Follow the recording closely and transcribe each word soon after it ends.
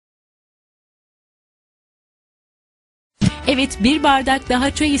Evet, Bir Bardak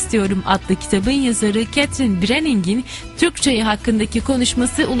Daha Çay İstiyorum adlı kitabın yazarı Catherine Brenning'in Türk çayı hakkındaki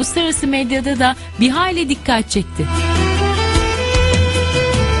konuşması uluslararası medyada da bir hayli dikkat çekti.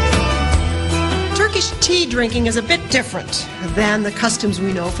 Turkish tea drinking is a bit different than the customs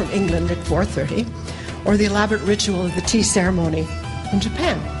we know from England at 4:30 or the elaborate ritual of the tea ceremony in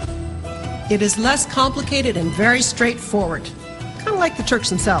Japan. It is less complicated and very straightforward, kind of like the Turks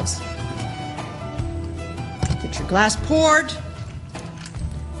themselves. Get your glass poured,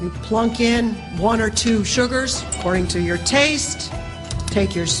 you plunk in 1 or 2 sugars according to your taste,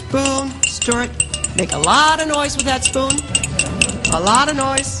 take your spoon, stir it, make a lot of noise with that spoon, a lot of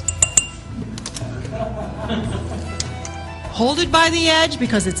noise. Hold it by the edge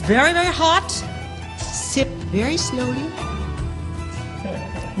because it's very, very hot. Sip very slowly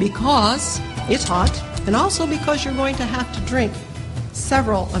because it's hot and also because you're going to have to drink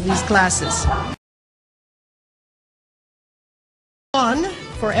several of these glasses. One,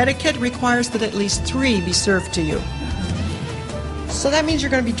 for etiquette, requires that at least 3 be served to you. So that means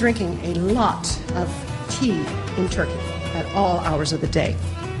you're going to be drinking a lot of tea in Turkey at all hours of the day.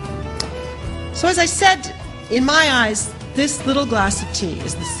 So as I said, in my eyes, this little glass of tea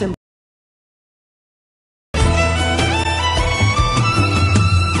is the symbol.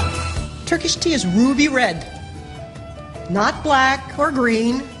 Turkish tea is ruby red. Not black or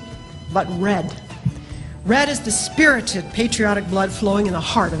green, but red. Red is the spirited, patriotic blood flowing in the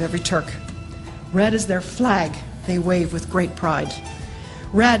heart of every Turk. Red is their flag they wave with great pride.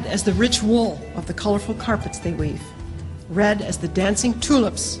 Red as the rich wool of the colorful carpets they weave. Red as the dancing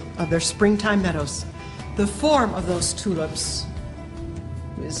tulips of their springtime meadows. The form of those tulips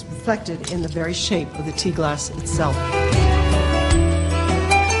is reflected in the very shape of the tea glass itself.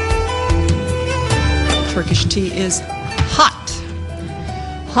 Turkish tea is hot.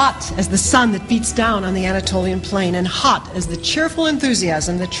 Hot as the sun that beats down on the Anatolian plain, and hot as the cheerful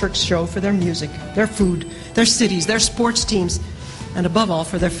enthusiasm that Turks show for their music, their food, their cities, their sports teams, and above all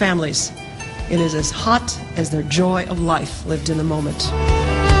for their families. It is as hot as their joy of life lived in the moment.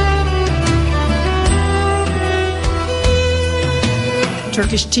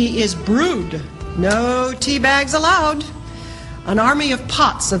 Turkish tea is brewed. No tea bags allowed. An army of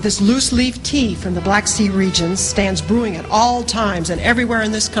pots of this loose leaf tea from the Black Sea regions stands brewing at all times and everywhere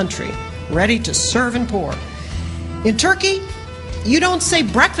in this country, ready to serve and pour. In Turkey, you don't say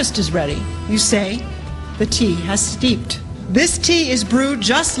breakfast is ready. You say the tea has steeped. This tea is brewed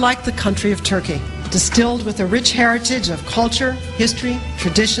just like the country of Turkey, distilled with a rich heritage of culture, history,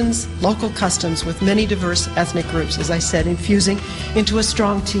 traditions, local customs with many diverse ethnic groups, as I said, infusing into a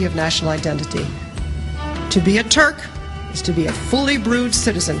strong tea of national identity. To be a Turk is to be a fully brewed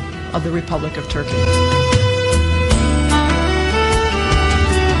citizen of the Republic of Turkey.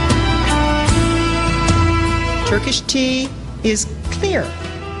 Turkish tea is clear.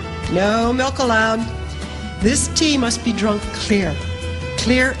 No milk allowed. This tea must be drunk clear.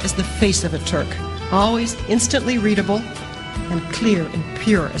 Clear as the face of a Turk. Always instantly readable, and clear and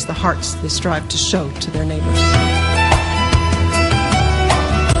pure as the hearts they strive to show to their neighbors.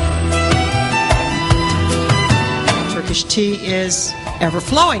 Turkish tea is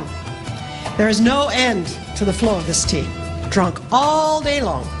ever-flowing. There is no end to the flow of this tea, drunk all day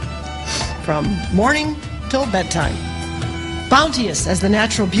long, from morning till bedtime. Bounteous as the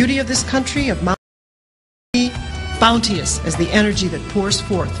natural beauty of this country, of mountain tea, bounteous as the energy that pours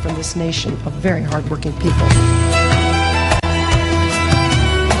forth from this nation of very hard-working people.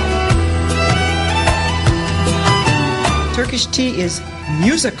 Turkish tea is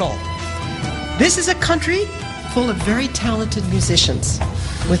musical. This is a country full of very talented musicians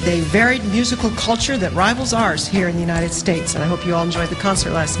with a varied musical culture that rivals ours here in the United States, and I hope you all enjoyed the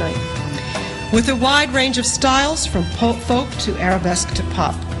concert last night. With a wide range of styles from folk to arabesque to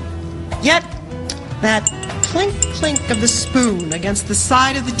pop. Yet, that clink clink of the spoon against the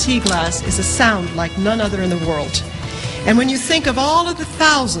side of the tea glass is a sound like none other in the world. And when you think of all of the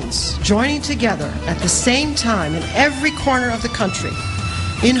thousands joining together at the same time in every corner of the country,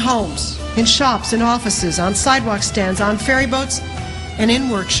 in homes, in shops, in offices, on sidewalk stands, on ferry boats, and in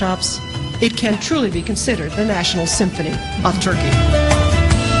workshops, it can truly be considered the national symphony of Turkey.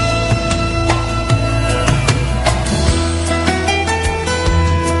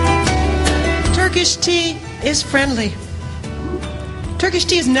 Turkish tea is friendly. Turkish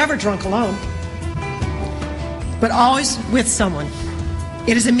tea is never drunk alone, but always with someone.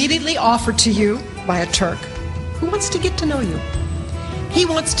 It is immediately offered to you by a Turk who wants to get to know you. He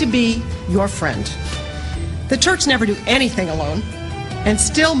wants to be your friend. The Turks never do anything alone and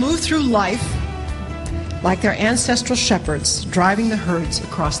still move through life like their ancestral shepherds driving the herds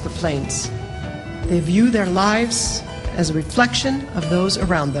across the plains. They view their lives as a reflection of those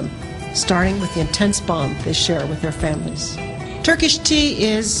around them, starting with the intense bond they share with their families. Turkish tea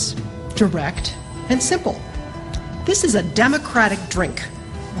is direct and simple. This is a democratic drink,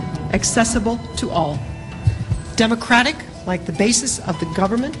 accessible to all. Democratic, like the basis of the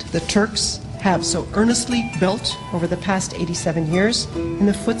government the Turks have so earnestly built over the past 87 years in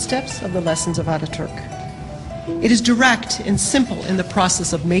the footsteps of the lessons of Ataturk. It is direct and simple in the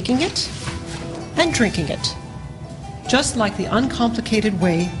process of making it and drinking it, just like the uncomplicated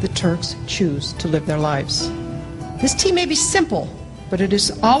way the Turks choose to live their lives. This tea may be simple, but it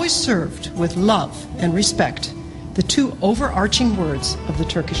is always served with love and respect, the two overarching words of the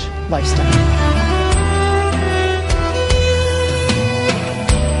Turkish lifestyle.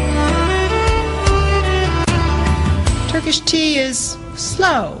 Turkish tea is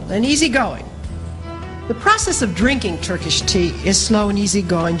slow and easygoing. The process of drinking Turkish tea is slow and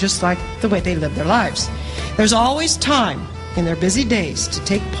easygoing, just like the way they live their lives. There's always time in their busy days to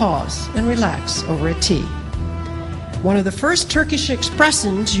take pause and relax over a tea. One of the first Turkish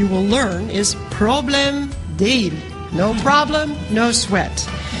expressions you will learn is problem değil. No problem, no sweat.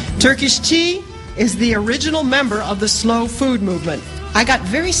 Turkish tea is the original member of the slow food movement. I got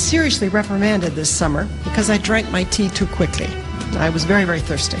very seriously reprimanded this summer because I drank my tea too quickly. I was very, very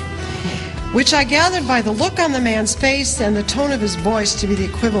thirsty, which I gathered by the look on the man's face and the tone of his voice to be the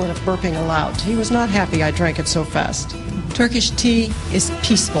equivalent of burping aloud. He was not happy I drank it so fast. Turkish tea is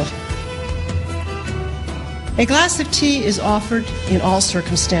peaceful. A glass of tea is offered in all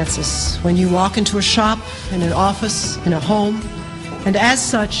circumstances, when you walk into a shop, in an office, in a home, and as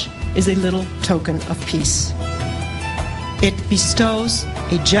such is a little token of peace. It bestows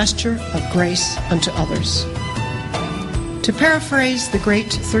a gesture of grace unto others. To paraphrase the great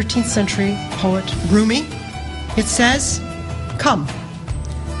 13th century poet Rumi, it says, "Come,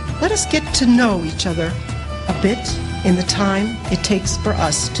 let us get to know each other a bit in the time it takes for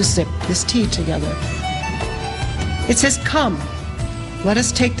us to sip this tea together." It says, "Come, let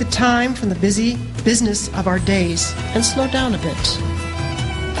us take the time from the busy business of our days and slow down a bit."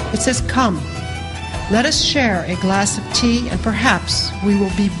 It says, "Come, let us share a glass of tea, and perhaps we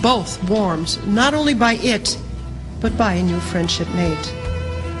will be both warmed not only by it, but by a new friendship made."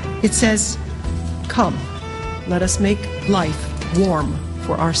 It says, "Come, let us make life warm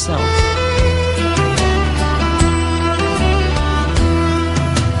for ourselves."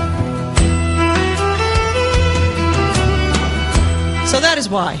 So that is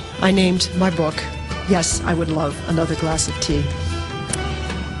why I named my book, Yes, I Would Love Another Glass of Tea.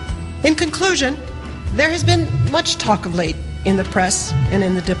 In conclusion, there has been much talk of late in the press and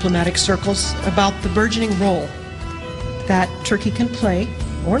in the diplomatic circles about the burgeoning role that Turkey can play,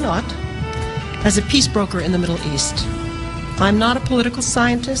 or not, as a peace broker in the Middle East. I'm not a political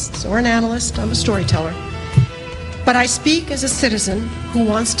scientist or an analyst, I'm a storyteller. But I speak as a citizen who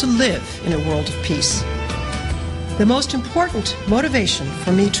wants to live in a world of peace. The most important motivation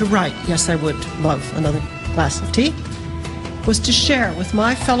for me to write Yes, I Would Love Another Glass of Tea was to share with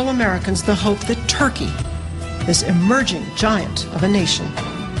my fellow Americans the hope that Turkey, this emerging giant of a nation,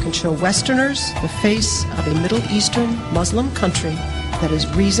 can show Westerners the face of a Middle Eastern Muslim country that is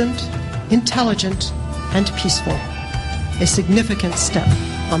reasoned, intelligent, and peaceful, a significant step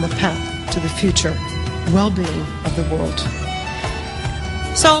on the path to the future well-being of the world.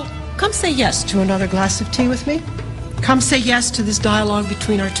 So, come say yes to another glass of tea with me. Come say yes to this dialogue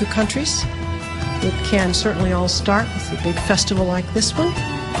between our two countries. It can certainly all start with a big festival like this one,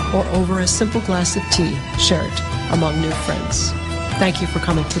 or over a simple glass of tea shared among new friends. Thank you for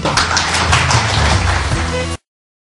coming today.